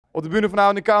Op de bühne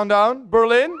vanavond de Countdown,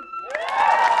 Berlin.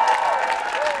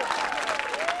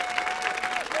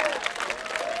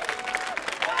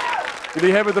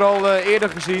 Jullie hebben er al eerder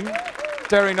gezien.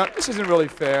 Terri Nunn, this isn't really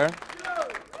fair.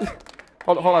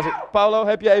 hold on a second. Paolo,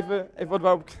 heb je even wat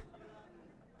waarop...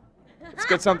 Let's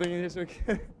get something in here so we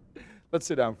can... Let's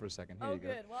sit down for a second. Here you go.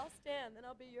 Good. Well, I'll stand, then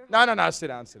I'll be your... No, sit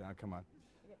down, come on.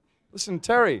 Listen,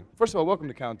 Terri, first of all, welcome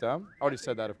to Countdown. I already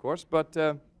said that, of course, but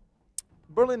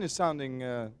Berlin is sounding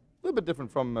a little bit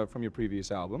different from your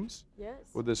previous albums.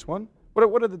 Yes. With this one.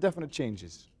 What are the definite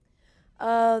changes?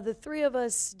 The three of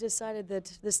us decided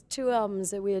that this 2 albums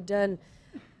that we had done,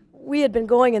 we had been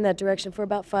going in that direction for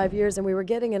about 5 years and we were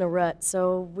getting in a rut,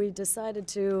 so we decided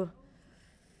to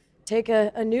take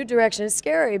a new direction. It's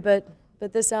scary, but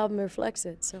this album reflects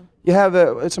it. So you have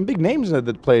some big names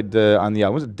that played on the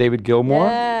album. Was it David Gilmour?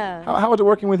 Yeah. How was it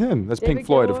working with him? That's David Pink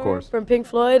Floyd, Gilmour, of course. From Pink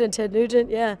Floyd and Ted Nugent,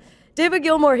 yeah. David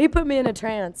Gilmour, he put me in a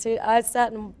trance. I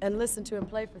sat and listened to him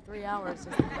play for 3 hours.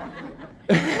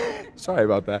 Sorry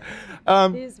about that.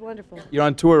 He's wonderful. You're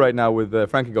on tour right now with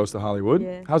Frankie Goes To Hollywood.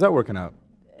 Yeah. How's that working out?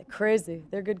 Crazy.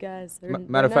 They're good guys. They're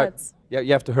Matter of fact,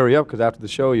 you have to hurry up because after the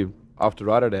show you're off to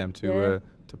Rotterdam to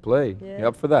play. Yeah. You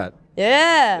up for that?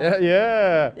 Yeah.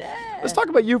 Yeah. Let's talk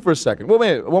about you for a second. Well,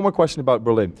 wait, one more question about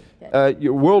Berlin. Okay.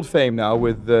 You're world fame now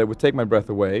with Take My Breath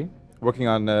Away, working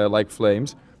on Like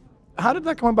Flames. How did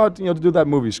that come about, to do that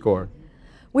movie score?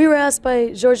 We were asked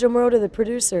by Giorgio Moroder, the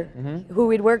producer, who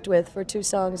we'd worked with for 2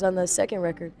 songs on the second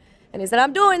record. And he said,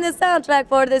 I'm doing this soundtrack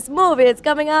for this movie. It's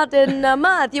coming out in a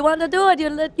month. You want to do it?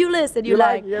 You listen. You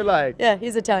like. You like. Yeah,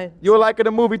 he's Italian. You like the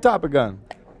movie Top Gun?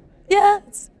 Yeah,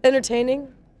 it's entertaining.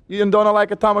 You don't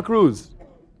like a Tom Cruise?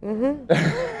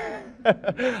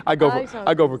 I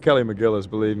go for Kelly McGillis,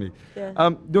 believe me.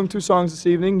 Yeah. Doing 2 songs this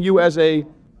evening. You as a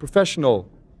professional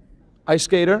ice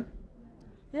skater.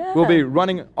 Yeah. We'll be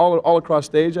running all across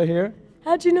stage, I hear.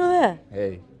 How'd you know that?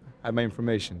 Hey, I have my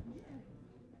information.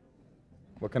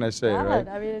 What can I say, God, right?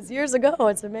 I mean, it's years ago.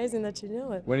 It's amazing that you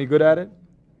know it. When are you good at it?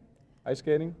 Ice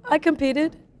skating? I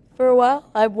competed for a while.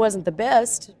 I wasn't the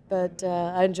best, but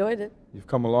I enjoyed it. You've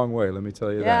come a long way, let me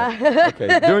tell you Yeah. that.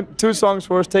 Okay, doing 2 songs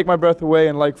for us, Take My Breath Away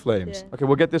and Like Flames. Yeah. Okay,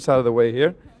 we'll get this out of the way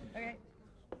here. Okay.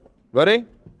 Ready?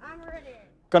 I'm ready.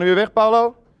 Kan u weer weg,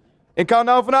 Paolo? In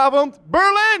Countdown vanavond,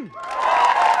 Berlin!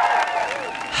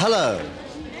 Hello,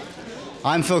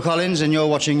 I'm Phil Collins and you're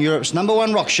watching Europe's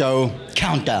 #1 rock show,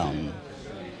 Countdown.